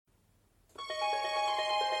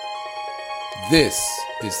This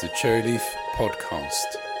is the Cherryleaf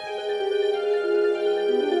Podcast.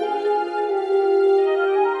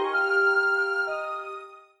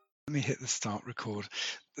 Let me hit the start record.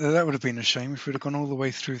 That would have been a shame if we'd have gone all the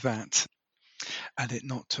way through that and it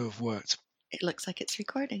not to have worked. It looks like it's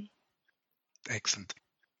recording. Excellent.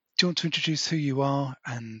 Do you want to introduce who you are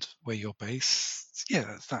and where you're based?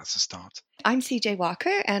 Yeah, that's a start. I'm CJ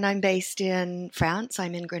Walker, and I'm based in France.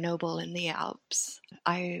 I'm in Grenoble in the Alps.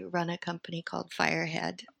 I run a company called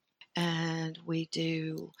Firehead, and we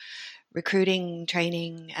do recruiting,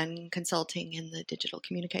 training, and consulting in the digital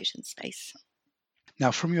communication space.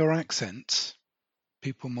 Now, from your accent,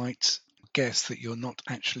 people might guess that you're not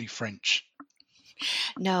actually French.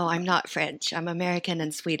 No, I'm not French. I'm American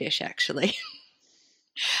and Swedish, actually.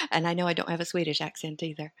 And I know I don't have a Swedish accent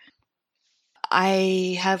either.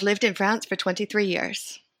 I have lived in France for 23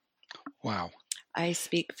 years. Wow. I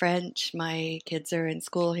speak French. My kids are in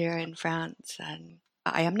school here in France, and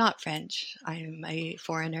I am not French. I'm a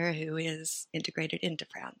foreigner who is integrated into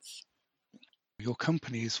France. Your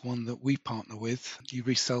company is one that we partner with. You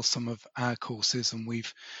resell some of our courses, and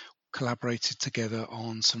we've collaborated together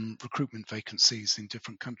on some recruitment vacancies in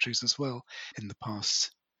different countries as well in the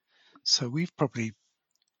past. So we've probably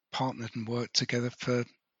partnered and worked together for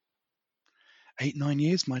 8-9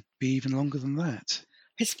 years, might be even longer than that.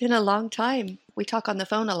 It's been a long time. We talk on the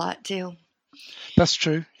phone a lot too. That's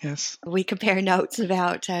true, yes. We compare notes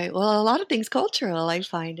about, a lot of things cultural, I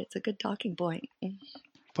find. It's a good talking point.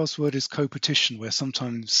 Buzzword is co-petition, where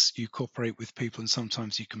sometimes you cooperate with people and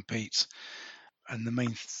sometimes you compete. And the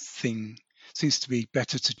main thing seems to be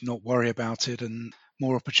better to not worry about it, and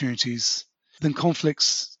more opportunities than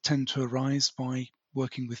conflicts tend to arise by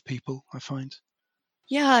working with people, I find.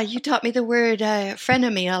 Yeah, you taught me the word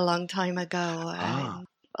frenemy a long time ago.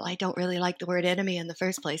 Well, I don't really like the word enemy in the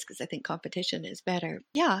first place because I think competition is better.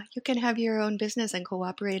 Yeah, you can have your own business and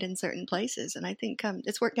cooperate in certain places. And I think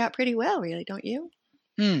it's worked out pretty well, really, don't you?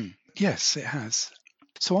 Yes, it has.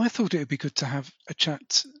 So I thought it would be good to have a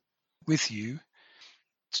chat with you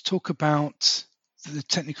to talk about the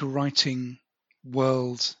technical writing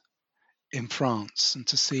world in France and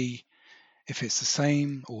to see if it's the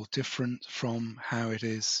same or different from how it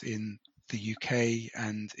is in the UK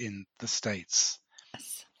and in the States.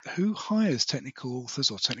 Yes. Who hires technical authors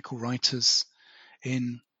or technical writers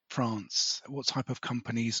in France? What type of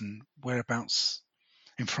companies and whereabouts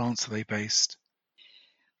in France are they based?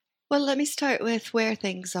 Well, let me start with where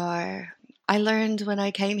things are. I learned when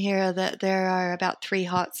I came here that there are about 3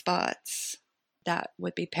 hotspots. That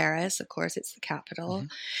would be Paris, of course, it's the capital. Mm-hmm.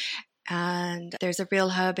 And there's a real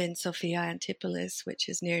hub in Sophia Antipolis, which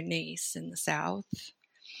is near Nice in the south.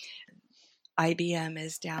 IBM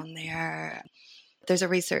is down there. There's a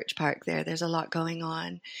research park there. There's a lot going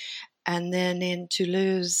on. And then in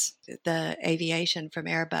Toulouse, the aviation from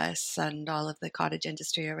Airbus and all of the cottage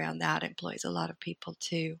industry around that employs a lot of people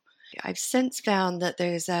too. I've since found that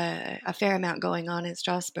there's a fair amount going on in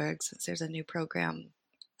Strasbourg since there's a new program,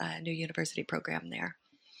 a new university program there.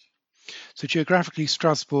 So geographically,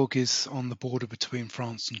 Strasbourg is on the border between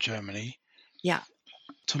France and Germany. Yeah.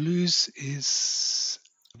 Toulouse is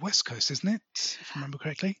west coast, isn't it, if I remember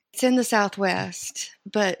correctly? It's in the southwest,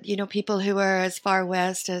 but people who are as far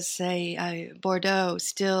west as, say, Bordeaux,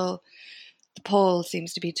 still the pole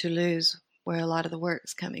seems to be Toulouse, where a lot of the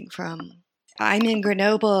work's coming from. I'm in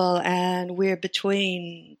Grenoble, and we're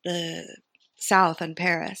between the south and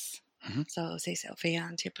Paris. Mm-hmm. So, say Sophia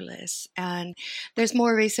Antipolis. And there's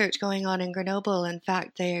more research going on in Grenoble. In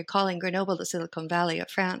fact, they're calling Grenoble the Silicon Valley of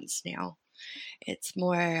France now. It's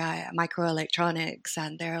more microelectronics,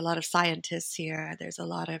 and there are a lot of scientists here. There's a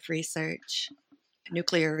lot of research,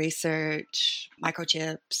 nuclear research,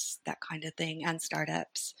 microchips, that kind of thing, and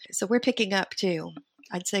startups. So we're picking up too.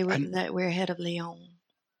 I'd say that we're ahead of Lyon.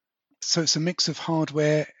 So it's a mix of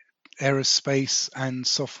hardware, aerospace, and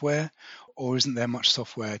software, or isn't there much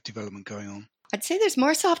software development going on? I'd say there's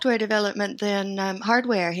more software development than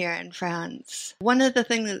hardware here in France. One of the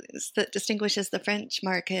things that distinguishes the French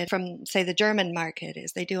market from, say, the German market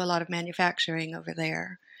is they do a lot of manufacturing over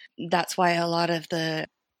there. That's why a lot of the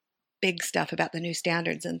big stuff about the new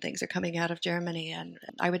standards and things are coming out of Germany, and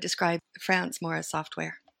I would describe France more as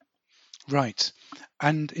software. Right.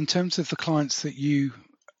 And in terms of the clients that you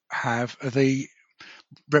have, are they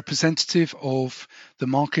representative of the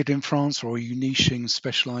market in France, or are you niching,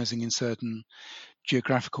 specializing in certain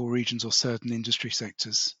geographical regions or certain industry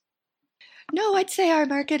sectors? No, I'd say our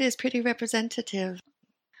market is pretty representative.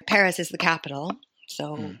 Paris is the capital,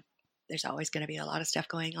 so there's always going to be a lot of stuff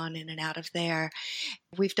going on in and out of there.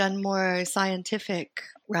 We've done more scientific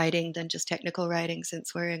writing than just technical writing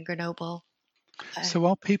since we're in Grenoble. So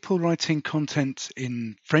are people writing content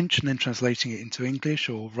in French and then translating it into English,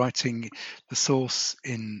 or writing the source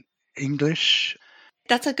in English?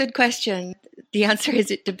 That's a good question. The answer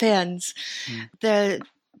is it depends. Mm. The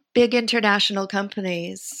big international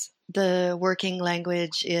companies, the working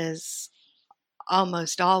language is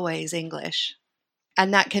almost always English.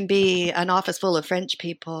 And that can be an office full of French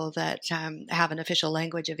people that have an official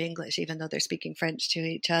language of English, even though they're speaking French to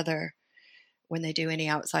each other. When they do any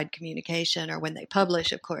outside communication or when they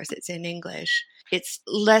publish, of course, it's in English. It's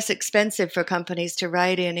less expensive for companies to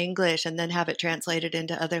write in English and then have it translated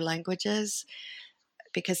into other languages.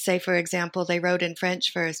 Because, say, for example, they wrote in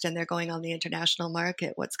French first and they're going on the international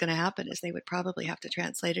market, what's going to happen is they would probably have to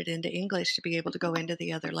translate it into English to be able to go into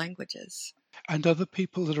the other languages. And other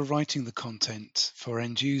people that are writing the content for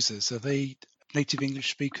end users, are they native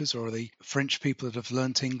English speakers, or are they French people that have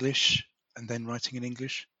learnt English and then writing in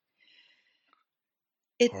English?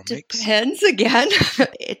 It depends again.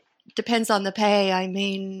 It depends on the pay. I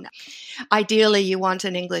mean, ideally you want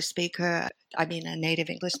an English speaker, a native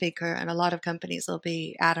English speaker, and a lot of companies will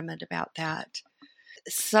be adamant about that.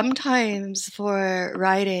 Sometimes for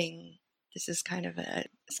writing, this is kind of a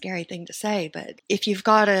scary thing to say, but if you've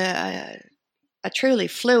got a truly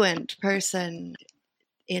fluent person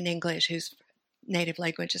in English whose native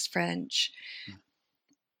language is French,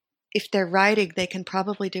 if they're writing, they can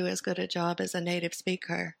probably do as good a job as a native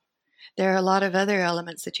speaker. There are a lot of other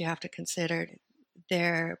elements that you have to consider.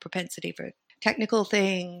 Their propensity for technical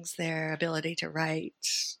things, their ability to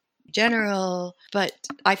write general, but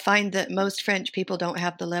I find that most French people don't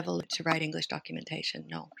have the level to write English documentation,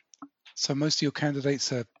 no. So most of your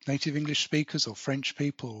candidates are native English speakers or French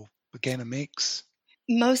people, again, a mix?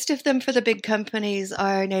 Most of them for the big companies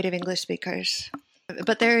are native English speakers.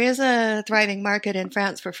 But there is a thriving market in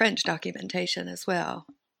France for French documentation as well.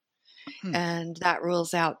 And that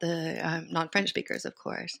rules out the non-French speakers, of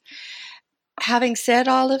course. Having said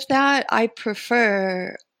all of that, I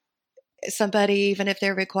prefer somebody, even if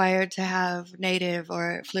they're required to have native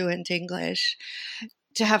or fluent English,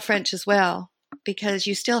 to have French as well, because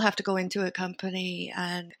you still have to go into a company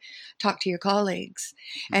and talk to your colleagues.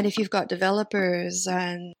 And if you've got developers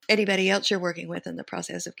and anybody else you're working with in the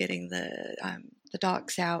process of getting the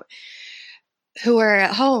docs out, who are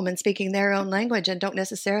at home and speaking their own language and don't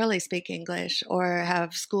necessarily speak English or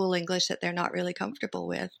have school English that they're not really comfortable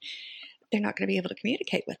with, they're not going to be able to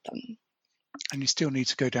communicate with them. And you still need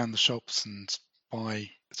to go down the shops and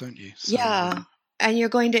buy, don't you? So, yeah. And you're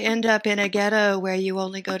going to end up in a ghetto where you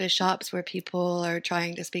only go to shops where people are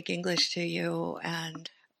trying to speak English to you. And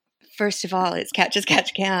first of all, it's catch as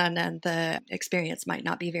catch can, and the experience might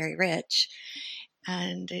not be very rich.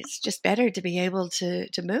 And it's just better to be able to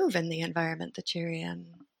move in the environment that you're in.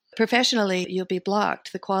 Professionally, you'll be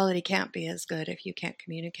blocked. The quality can't be as good if you can't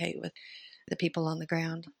communicate with the people on the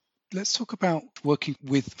ground. Let's talk about working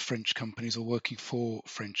with French companies or working for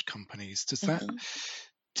French companies. Does that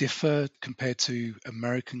differ compared to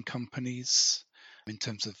American companies in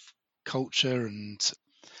terms of culture and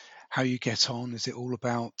how you get on? Is it all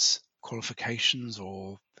about qualifications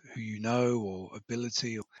or who you know or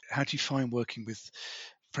ability? Or how do you find working with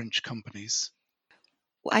French companies?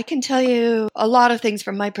 Well, I can tell you a lot of things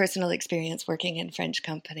from my personal experience working in French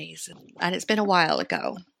companies, and it's been a while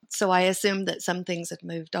ago. So I assumed that some things had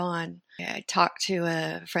moved on. I talked to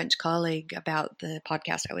a French colleague about the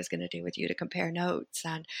podcast I was going to do with you to compare notes,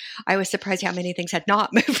 and I was surprised how many things had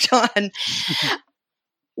not moved on.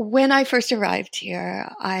 When I first arrived here,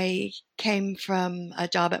 I came from a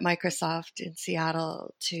job at Microsoft in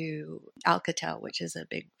Seattle to Alcatel, which is a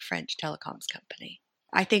big French telecoms company.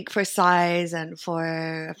 I think for size and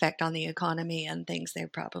for effect on the economy and things, they're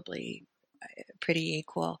probably pretty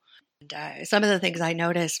equal. And some of the things I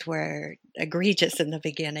noticed were egregious in the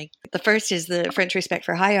beginning. The first is the French respect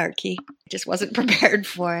for hierarchy. I just wasn't prepared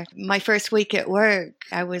for. My first week at work,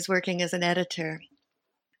 I was working as an editor.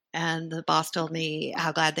 And the boss told me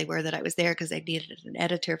how glad they were that I was there because they needed an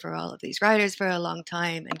editor for all of these writers for a long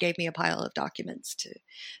time, and gave me a pile of documents to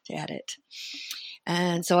edit.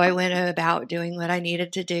 And so I went about doing what I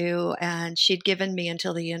needed to do, and she'd given me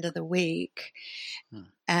until the end of the week.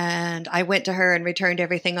 And I went to her and returned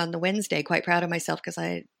everything on the Wednesday, quite proud of myself because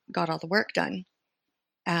I got all the work done.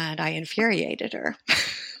 And I infuriated her.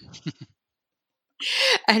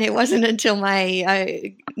 And it wasn't until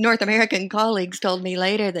my North American colleagues told me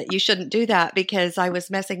later that you shouldn't do that because I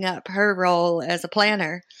was messing up her role as a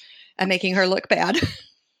planner and making her look bad.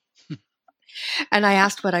 And I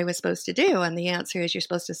asked what I was supposed to do. And the answer is you're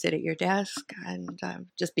supposed to sit at your desk and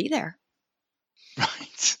just be there.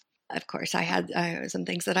 Right. Of course, I had some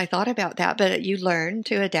things that I thought about that, but you learn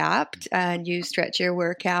to adapt and you stretch your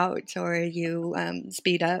work out or you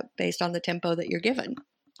speed up based on the tempo that you're given.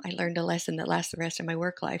 I learned a lesson that lasts the rest of my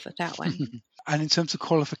work life with that one. And in terms of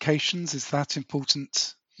qualifications, is that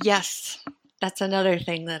important? Yes, that's another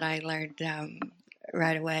thing that I learned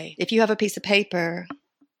right away. If you have a piece of paper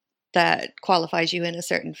that qualifies you in a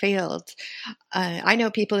certain field, I know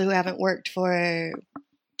people who haven't worked for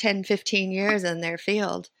 10, 15 years in their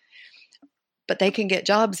field, but they can get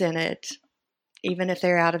jobs in it even if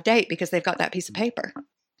they're out of date because they've got that piece of paper.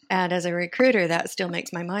 And as a recruiter, that still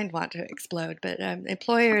makes my mind want to explode. But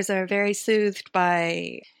employers are very soothed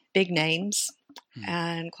by big names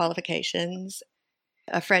and qualifications.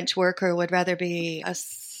 A French worker would rather be a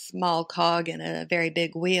small cog in a very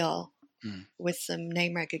big wheel with some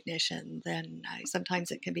name recognition than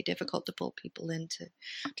sometimes it can be difficult to pull people into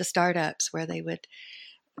startups where they would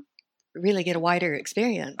really get a wider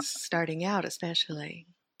experience starting out, especially.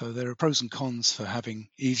 So there are pros and cons for having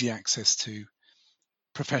easy access to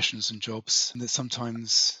professions and jobs, and that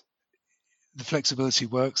sometimes the flexibility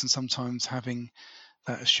works and sometimes having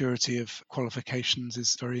that assurity of qualifications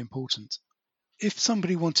is very important. If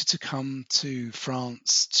somebody wanted to come to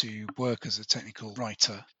France to work as a technical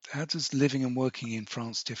writer, how does living and working in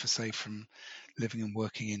France differ, say, from living and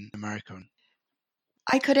working in America?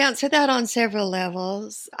 I could answer that on several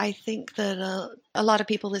levels. I think that a lot of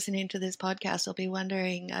people listening to this podcast will be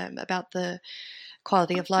wondering about the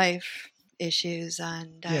quality of life issues,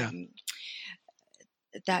 and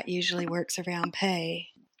that usually works around pay.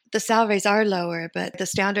 The salaries are lower, but the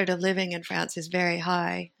standard of living in France is very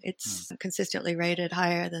high. It's consistently rated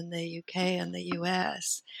higher than the UK and the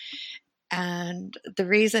US. And the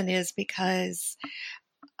reason is because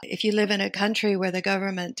if you live in a country where the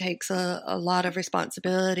government takes a lot of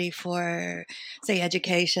responsibility for, say,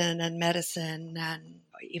 education and medicine and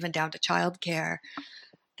even down to childcare,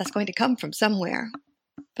 that's going to come from somewhere.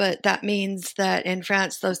 But that means that in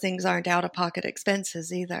France, those things aren't out-of-pocket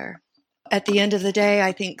expenses either. At the end of the day,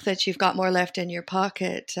 I think that you've got more left in your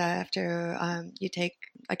pocket after you take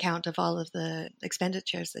account of all of the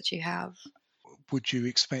expenditures that you have. Would you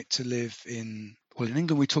expect to live in... Well, in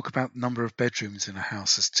England, we talk about the number of bedrooms in a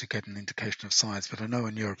house as to get an indication of size, but I know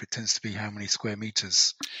in Europe it tends to be how many square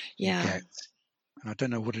meters you get. And I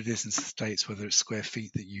don't know what it is in the States, whether it's square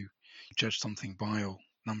feet that you judge something by or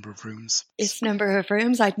number of rooms. It's number of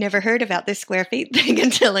rooms. I'd never heard about this square feet thing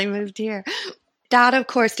until I moved here. That, of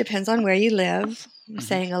course, depends on where you live. I'm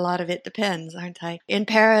saying a lot of it depends, aren't I? In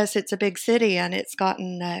Paris, it's a big city, and it's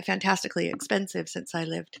gotten fantastically expensive since I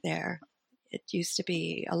lived there. It used to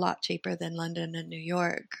be a lot cheaper than London and New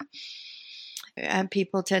York. And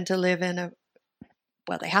people tend to live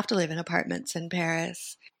they have to live in apartments in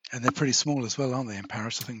Paris. And they're pretty small as well, aren't they, in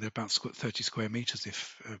Paris? I think they're about 30 square meters,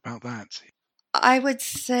 if about that. I would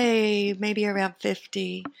say maybe around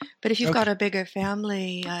 50. But if you've got a bigger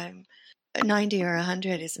family, 90 or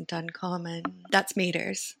 100 isn't uncommon. That's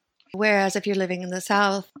meters. Whereas if you're living in the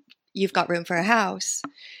South, you've got room for a house,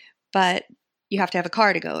 but you have to have a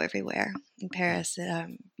car to go everywhere. In Paris,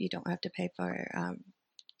 you don't have to pay for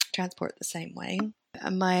transport the same way.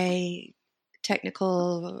 My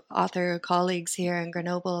technical author colleagues here in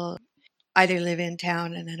Grenoble either live in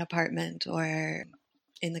town in an apartment or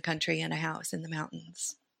in the country in a house in the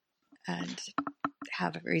mountains and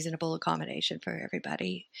have a reasonable accommodation for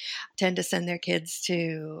everybody. Tend to send their kids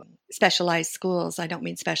to specialized schools. I don't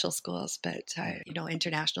mean special schools, but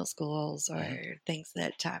international schools or things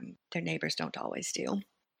that their neighbors don't always do.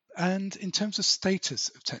 And in terms of status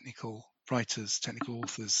of technical writers, technical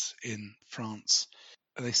authors in France,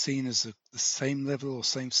 are they seen as the same level or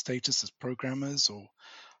same status as programmers, or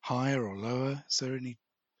higher or lower? Is there any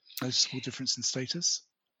noticeable difference in status?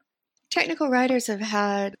 Technical writers have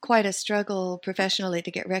had quite a struggle professionally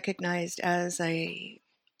to get recognized as a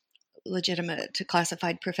legitimate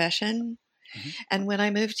classified profession. And when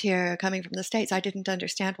I moved here, coming from the States, I didn't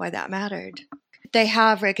understand why that mattered. They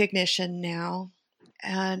have recognition now.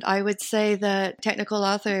 And I would say that technical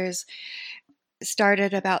authors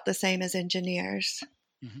started about the same as engineers.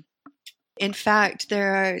 In fact,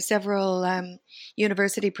 there are several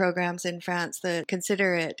university programs in France that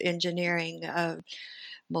consider it engineering of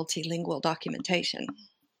multilingual documentation.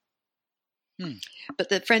 But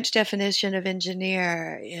the French definition of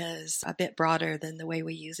engineer is a bit broader than the way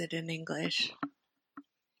we use it in English.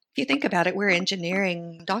 If you think about it, we're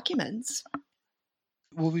engineering documents.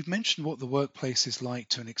 Well, we've mentioned what the workplace is like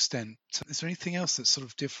to an extent. Is there anything else that's sort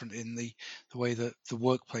of different in the way that the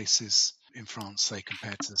workplace is in France, say,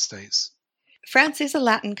 compared to the States? France is a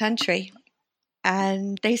Latin country,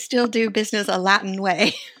 and they still do business a Latin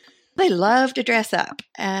way. They love to dress up,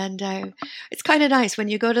 And it's kind of nice when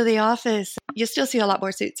you go to the office, you still see a lot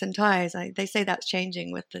more suits and ties. They say that's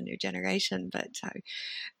changing with the new generation, but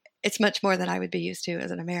it's much more than I would be used to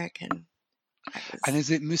as an American. And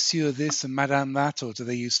is it Monsieur this and Madame that, or do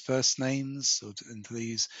they use first names, or do they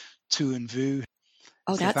use tu and vous?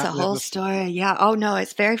 Oh, that's a whole story. Yeah. Oh, no,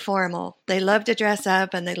 it's very formal. They love to dress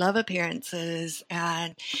up and they love appearances.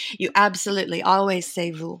 And you absolutely always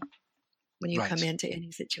say vous when you come into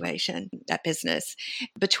any situation at business.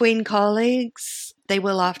 Between colleagues, they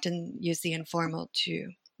will often use the informal too.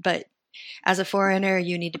 But as a foreigner,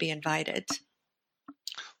 you need to be invited.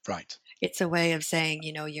 Right. It's a way of saying,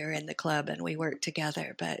 you're in the club and we work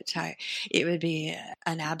together, but it would be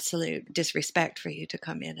an absolute disrespect for you to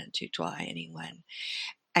come in and tutoie anyone.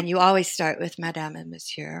 And you always start with Madame and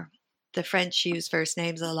Monsieur. The French use first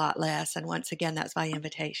names a lot less, and once again, that's by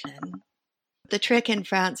invitation. The trick in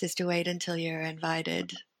France is to wait until you're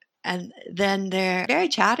invited, and then they're very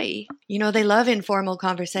chatty. They love informal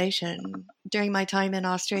conversation. During my time in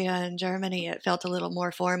Austria and Germany, it felt a little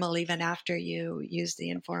more formal even after you use the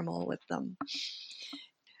informal with them.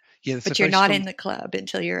 Yeah, but you're not in the club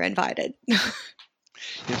until you're invited.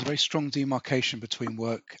 There's a very strong demarcation between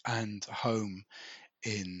work and home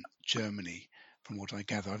in Germany, from what I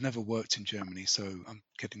gather. I've never worked in Germany, so I'm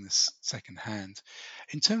getting this secondhand.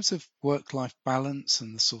 In terms of work-life balance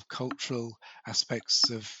and the sort of cultural aspects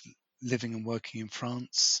of living and working in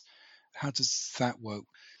France, how does that work?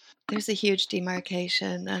 There's a huge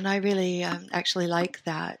demarcation, and I really actually like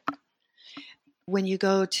that. When you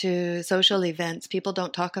go to social events, people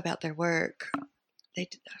don't talk about their work. They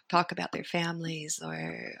talk about their families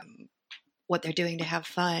or what they're doing to have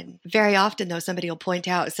fun. Very often, though, somebody will point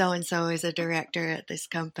out so-and-so is a director at this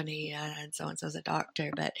company and so-and-so is a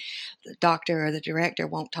doctor, but the doctor or the director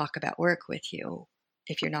won't talk about work with you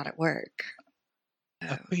if you're not at work.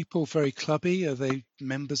 Are people very clubby? Are they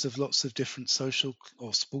members of lots of different social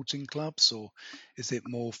or sporting clubs, or is it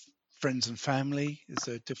more friends and family? Is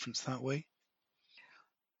there a difference that way?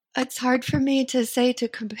 It's hard for me to say to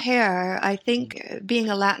compare. I think being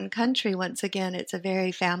a Latin country, once again, it's a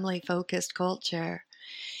very family-focused culture.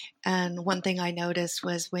 And one thing I noticed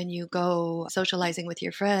was when you go socializing with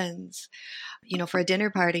your friends, for a dinner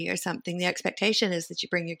party or something, the expectation is that you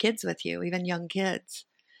bring your kids with you, even young kids.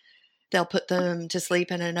 They'll put them to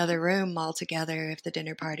sleep in another room altogether if the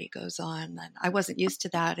dinner party goes on. And I wasn't used to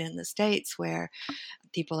that in the States, where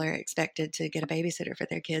people are expected to get a babysitter for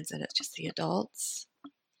their kids and it's just the adults.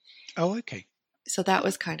 Oh, okay. So that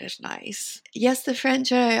was kind of nice. Yes, the French,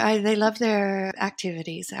 they love their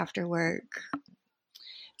activities after work.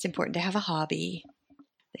 It's important to have a hobby.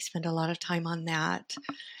 They spend a lot of time on that.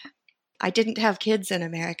 I didn't have kids in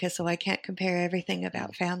America, so I can't compare everything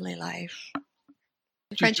about family life.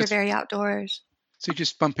 The French are very outdoors. So you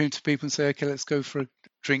just bump into people and say, okay, let's go for a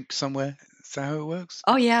drink somewhere. Is that how it works?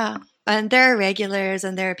 Oh, yeah. And there are regulars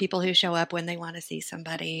and there are people who show up when they want to see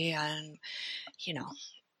somebody. And,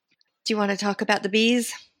 Do you want to talk about the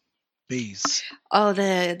bees? Bees. Oh,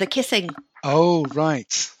 the kissing. Oh,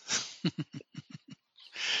 right.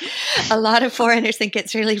 A lot of foreigners think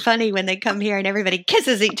it's really funny when they come here and everybody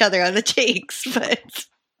kisses each other on the cheeks. But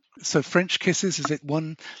so French kisses, is it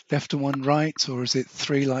one left and one right, or is it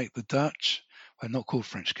three like the Dutch? Well, not called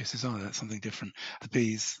French kisses, are they? That's something different. The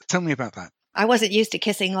bees. Tell me about that. I wasn't used to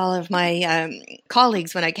kissing all of my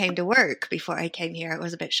colleagues when I came to work before I came here. It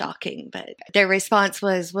was a bit shocking, but their response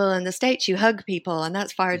was, well, in the States, you hug people, and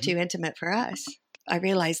that's far too intimate for us. I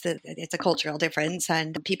realized that it's a cultural difference,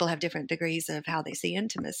 and people have different degrees of how they see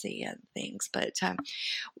intimacy and things. But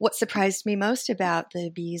what surprised me most about the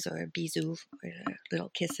bees or bisous, or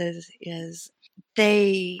little kisses, is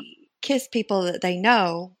they kiss people that they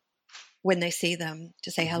know when they see them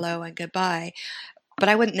to say hello and goodbye. But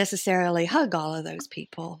I wouldn't necessarily hug all of those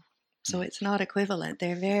people. So it's not equivalent.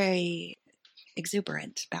 They're very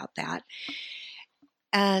exuberant about that.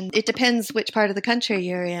 And it depends which part of the country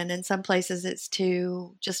you're in. In some places it's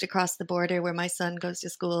 2, just across the border where my son goes to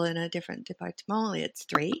school in a different département, it's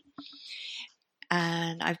 3.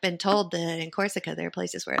 And I've been told that in Corsica there are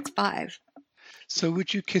places where it's 5. So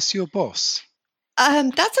would you kiss your boss?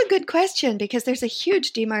 That's a good question, because there's a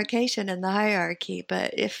huge demarcation in the hierarchy.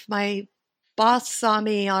 But if my boss saw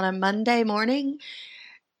me on a Monday morning,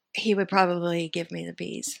 he would probably give me the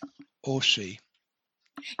bees. Or she.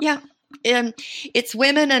 Yeah. It's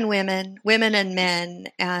women and women, women and men,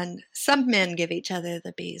 and some men give each other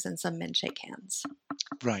the bees and some men shake hands.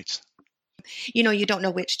 Right. You don't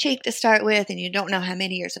know which cheek to start with, and you don't know how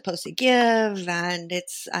many you're supposed to give, and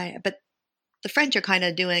but the French are kind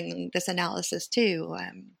of doing this analysis too,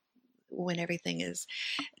 when everything is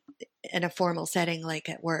in a formal setting like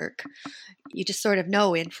at work. You just sort of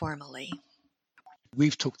know informally.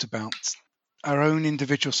 We've talked about our own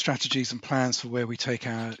individual strategies and plans for where we take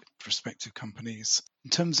our respective companies.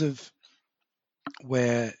 In terms of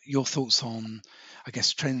where your thoughts on, I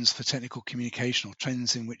guess, trends for technical communication or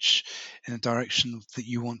trends in a direction that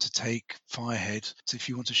you want to take Firehead. So if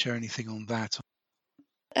you want to share anything on that.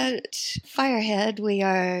 At Firehead, we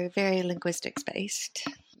are very linguistics based.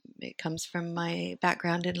 It comes from my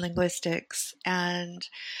background in linguistics, and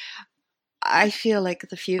I feel like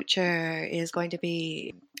the future is going to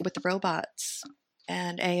be with the robots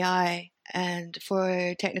and AI. And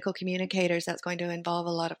for technical communicators, that's going to involve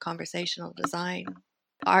a lot of conversational design.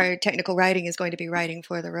 Our technical writing is going to be writing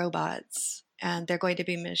for the robots, and they're going to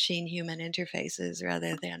be machine-human interfaces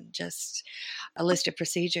rather than just a list of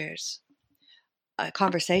procedures. A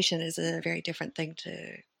conversation is a very different thing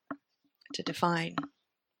to define.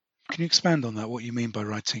 Can you expand on that, what you mean by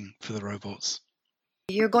writing for the robots?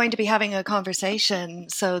 You're going to be having a conversation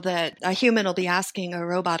so that a human will be asking a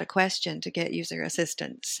robot a question to get user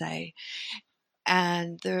assistance, say,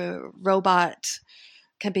 and the robot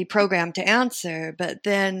can be programmed to answer, but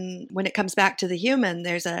then when it comes back to the human,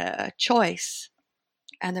 there's a choice,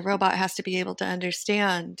 and the robot has to be able to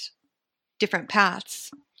understand different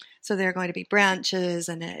paths. So there are going to be branches,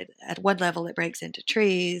 and at one level it breaks into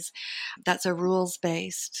trees. That's a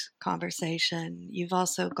rules-based conversation. You've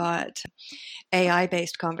also got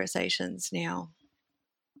AI-based conversations now.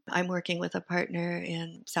 I'm working with a partner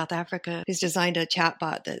in South Africa who's designed a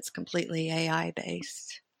chatbot that's completely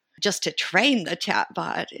AI-based. Just to train the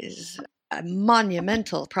chatbot is a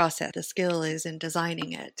monumental process. The skill is in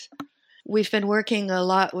designing it. We've been working a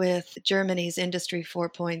lot with Germany's Industry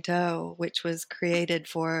 4.0, which was created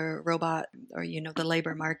for robot or, the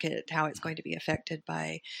labor market, how it's going to be affected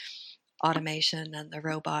by automation and the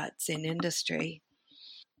robots in industry.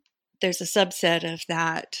 There's a subset of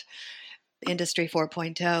that Industry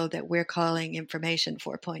 4.0 that we're calling Information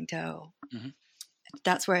 4.0. Mm-hmm.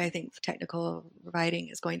 That's where I think technical writing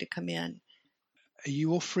is going to come in. Are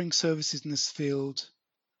you offering services in this field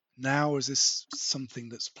now, or is this something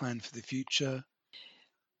that's planned for the future?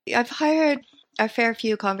 I've hired a fair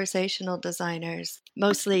few conversational designers.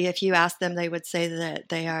 Mostly, if you ask them, they would say that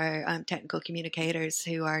they are technical communicators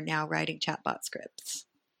who are now writing chatbot scripts.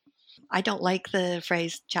 I don't like the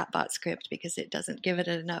phrase chatbot script because it doesn't give it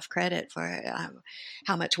enough credit for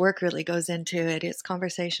how much work really goes into it. It's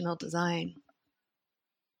conversational design.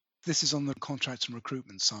 This is on the contract and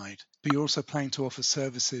recruitment side, but you're also planning to offer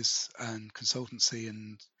services and consultancy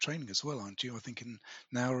and training as well, aren't you? I think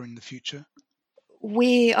now or in the future?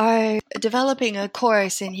 We are developing a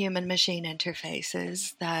course in human-machine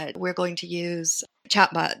interfaces that we're going to use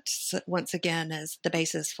chatbots once again as the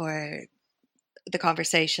basis for the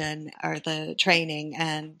conversation or the training,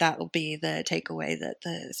 and that will be the takeaway that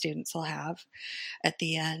the students will have at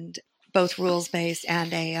the end, both rules-based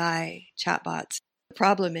and AI chatbots. The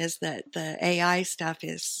problem is that the AI stuff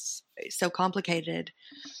is so complicated.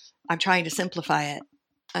 I'm trying to simplify it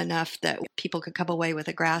enough that people could come away with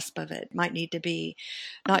a grasp of it. Might need to be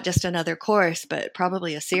not just another course, but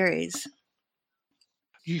probably a series.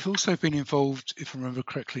 You've also been involved, if I remember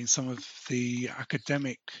correctly, in some of the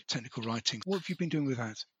academic technical writing. What have you been doing with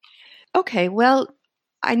that? Okay, well,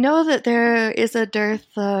 I know that there is a dearth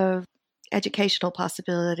of educational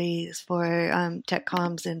possibilities for tech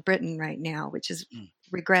comms in Britain right now, which is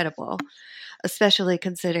regrettable, especially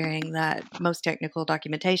considering that most technical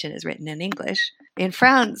documentation is written in English. In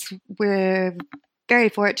France, we're very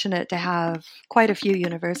fortunate to have quite a few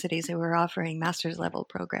universities who are offering master's level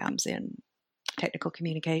programs in technical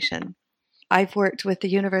communication. I've worked with the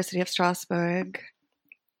University of Strasbourg.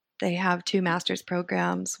 They have 2 master's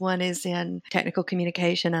programs. One is in technical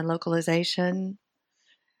communication and localization,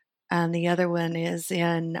 and the other one is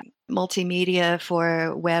in multimedia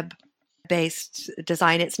for web-based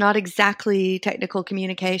design. It's not exactly technical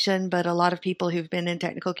communication, but a lot of people who've been in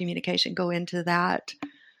technical communication go into that,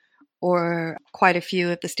 or quite a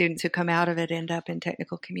few of the students who come out of it end up in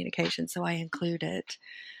technical communication, so I include it.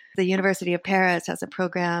 The University of Paris has a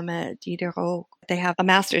program at Diderot. They have a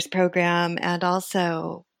master's program, and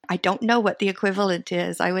also, I don't know what the equivalent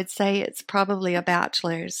is. I would say it's probably a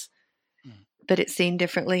bachelor's, but it's seen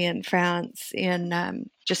differently in France in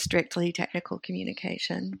just strictly technical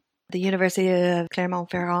communication. The University of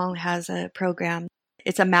Clermont-Ferrand has a program.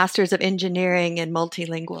 It's a Master's of Engineering in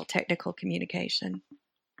Multilingual Technical Communication.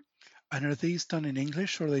 And are these done in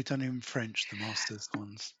English or are they done in French, the master's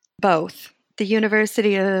ones? Both. The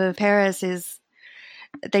University of Paris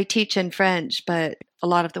they teach in French, but a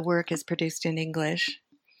lot of the work is produced in English.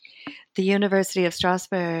 The University of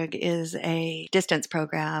Strasbourg is a distance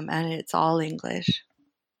program, and it's all English.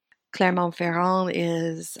 Clermont-Ferrand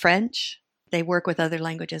is French. They work with other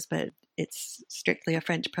languages, but it's strictly a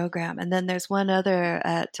French program. And then there's one other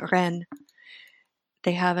at Rennes.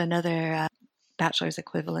 They have another bachelor's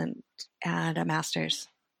equivalent and a master's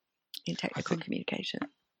in technical communication.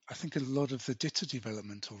 I think a lot of the data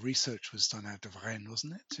development or research was done out of Rennes,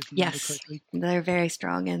 wasn't it? If I remember correctly. They're very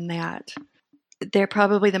strong in that. They're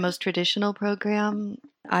probably the most traditional program.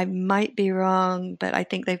 I might be wrong, but I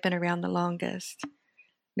think they've been around the longest.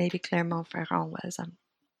 Maybe Clermont-Ferrand was.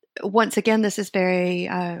 Once again, this is very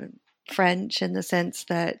French in the sense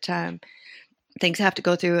that things have to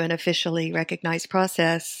go through an officially recognized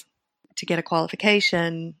process to get a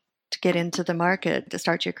qualification, to get into the market, to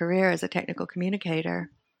start your career as a technical communicator.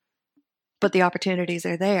 But the opportunities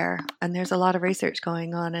are there, and there's a lot of research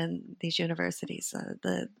going on in these universities.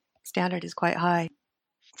 The standard is quite high.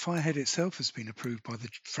 Firehead itself has been approved by the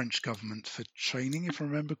French government for training, if I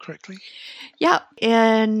remember correctly. Yeah.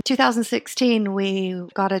 In 2016, we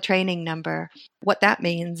got a training number. What that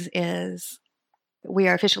means is we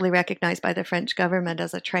are officially recognized by the French government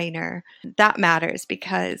as a trainer. That matters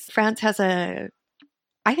because France has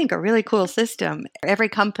I think, a really cool system. Every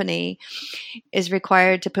company is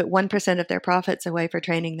required to put 1% of their profits away for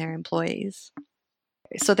training their employees.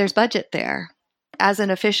 So there's budget there. As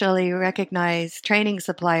an officially recognized training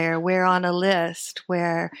supplier, we're on a list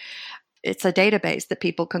where it's a database that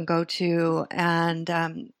people can go to. And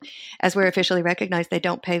as we're officially recognized, they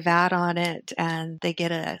don't pay VAT on it and they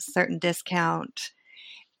get a certain discount.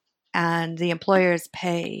 And the employers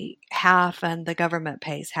pay half and the government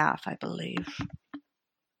pays half, I believe.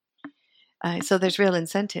 So there's real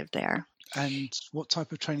incentive there. And what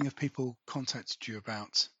type of training have people contacted you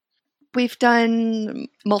about? We've done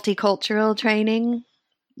multicultural training,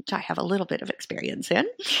 which I have a little bit of experience in.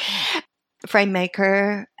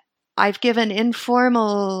 FrameMaker. I've given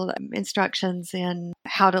informal instructions in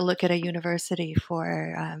how to look at a university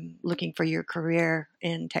for looking for your career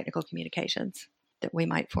in technical communications that we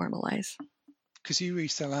might formalize. Because you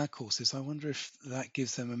resell our courses, I wonder if that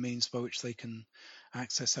gives them a means by which they can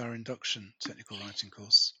access our induction technical writing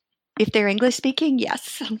course. If they're English speaking,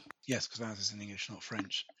 yes. Yes, because ours is in English, not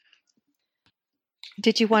French.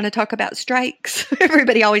 Did you want to talk about strikes?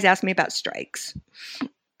 Everybody always asks me about strikes.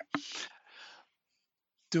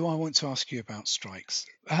 Do I want to ask you about strikes?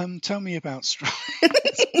 Tell me about strikes.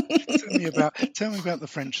 Tell me about the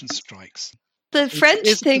French and strikes. The French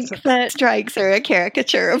think that strikes are a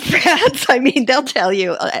caricature of France. I mean, they'll tell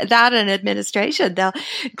you that in administration. They'll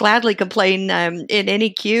gladly complain in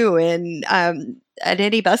any queue and at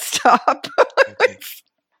any bus stop. Okay.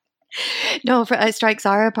 No, strikes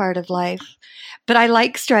are a part of life. But I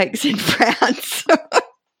like strikes in France.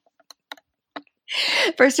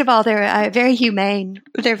 First of all, they're very humane.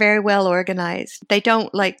 They're very well organized. They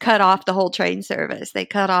don't cut off the whole train service. They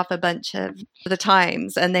cut off a bunch of the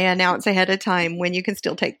times and they announce ahead of time when you can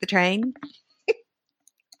still take the train.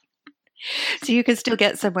 So you can still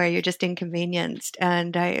get somewhere. You're just inconvenienced.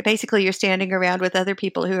 And basically you're standing around with other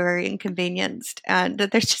people who are inconvenienced. And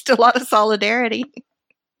there's just a lot of solidarity.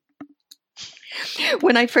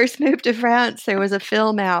 When I first moved to France, there was a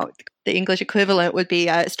film out. The English equivalent would be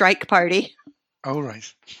a Strike Party. Oh,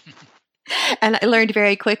 right. And I learned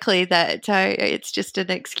very quickly that it's just an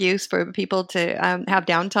excuse for people to have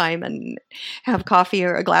downtime and have coffee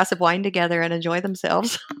or a glass of wine together and enjoy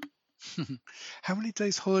themselves. How many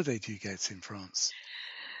days holiday do you get in France?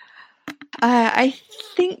 I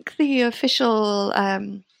think the official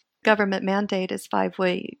government mandate is 5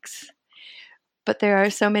 weeks. But there are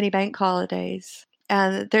so many bank holidays.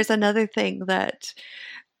 And there's another thing that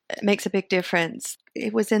makes a big difference.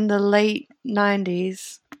 It was in the late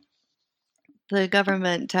 90s, the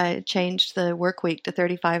government changed the work week to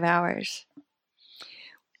 35 hours,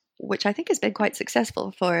 which I think has been quite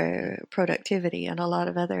successful for productivity and a lot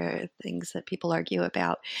of other things that people argue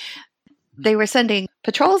about. They were sending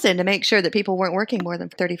patrols in to make sure that people weren't working more than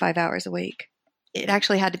 35 hours a week. It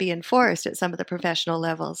actually had to be enforced at some of the professional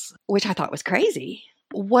levels, which I thought was crazy.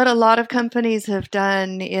 What a lot of companies have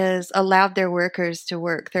done is allowed their workers to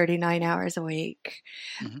work 39 hours a week,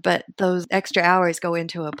 but those extra hours go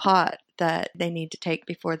into a pot that they need to take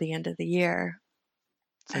before the end of the year.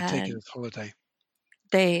 So they take it as holiday.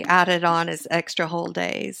 They add it on as extra whole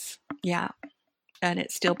days. Yeah. And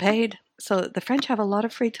it's still paid. So the French have a lot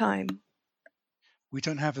of free time. We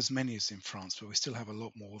don't have as many as in France, but we still have a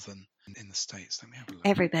lot more than in the States. Let me have a look.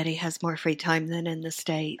 Everybody has more free time than in the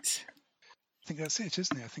States. I think that's it,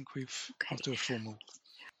 isn't it? I think we've got to do a formal.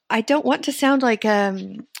 I don't want to sound like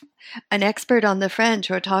an expert on the French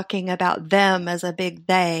or talking about them as a big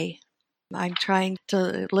they. I'm trying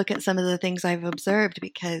to look at some of the things I've observed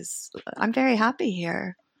because I'm very happy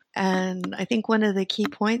here. And I think one of the key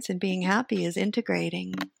points in being happy is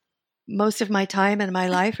integrating. Most of my time in my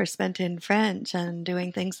life are spent in French and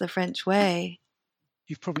doing things the French way.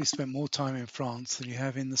 You've probably spent more time in France than you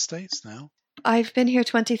have in the States now. I've been here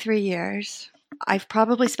 23 years. I've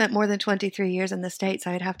probably spent more than 23 years in the States.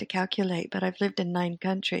 I'd have to calculate, but I've lived in 9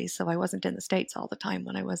 countries, so I wasn't in the States all the time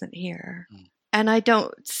when I wasn't here. And I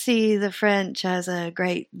don't see the French as a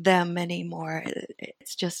great them anymore.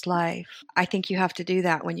 It's just life. I think you have to do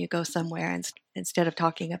that when you go somewhere instead of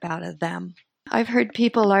talking about a them. I've heard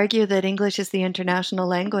people argue that English is the international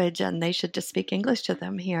language and they should just speak English to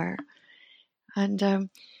them here. And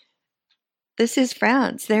this is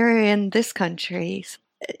France. They're in this country.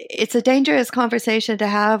 It's a dangerous conversation to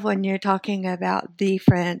have when you're talking about the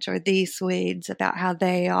French or the Swedes, about how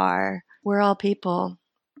they are. We're all people.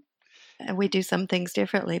 And we do some things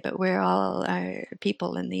differently, but we're all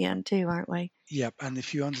people in the end too, aren't we? Yep, and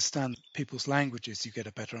if you understand people's languages, you get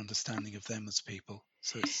a better understanding of them as people.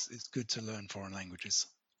 So it's good to learn foreign languages.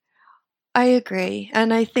 I agree.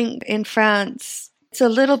 And I think in France, it's a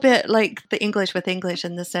little bit like the English with English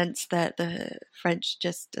in the sense that the French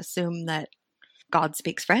just assume that God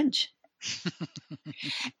speaks French.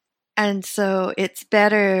 And so it's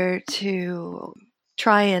better to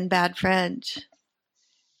try in bad French,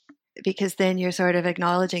 because then you're sort of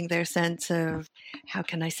acknowledging their sense of, how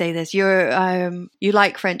can I say this? You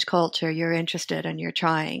like French culture, you're interested, and you're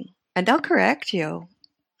trying. And they'll correct you.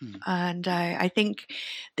 And I think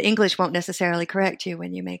the English won't necessarily correct you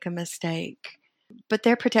when you make a mistake. But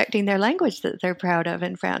they're protecting their language that they're proud of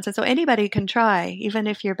in France. And so anybody can try, even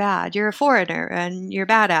if you're bad. You're a foreigner and you're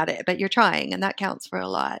bad at it, but you're trying, and that counts for a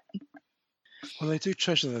lot. Well, they do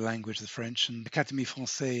treasure the language, the French, and Académie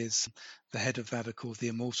Française, the head of that, are called the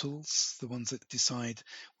immortals, the ones that decide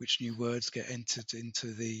which new words get entered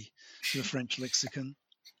into the French lexicon.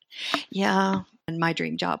 Yeah, and my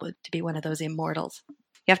dream job would to be one of those immortals.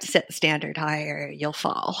 You have to set the standard higher, you'll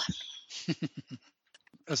fall.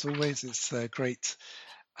 As always, it's great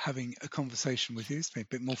having a conversation with you. It's been a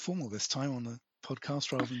bit more formal this time on the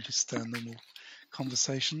podcast rather than just normal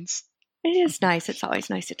conversations. It is nice. It's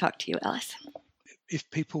always nice to talk to you, Ellis. If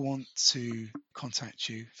people want to contact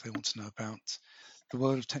you, if they want to know about the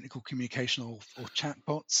world of technical communication or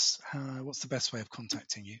chatbots, what's the best way of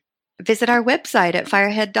contacting you? Visit our website at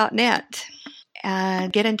firehead.net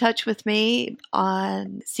and get in touch with me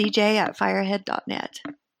on cj@firehead.net.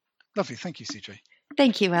 Lovely. Thank you, CJ.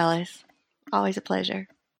 Thank you, Ellis. Always a pleasure.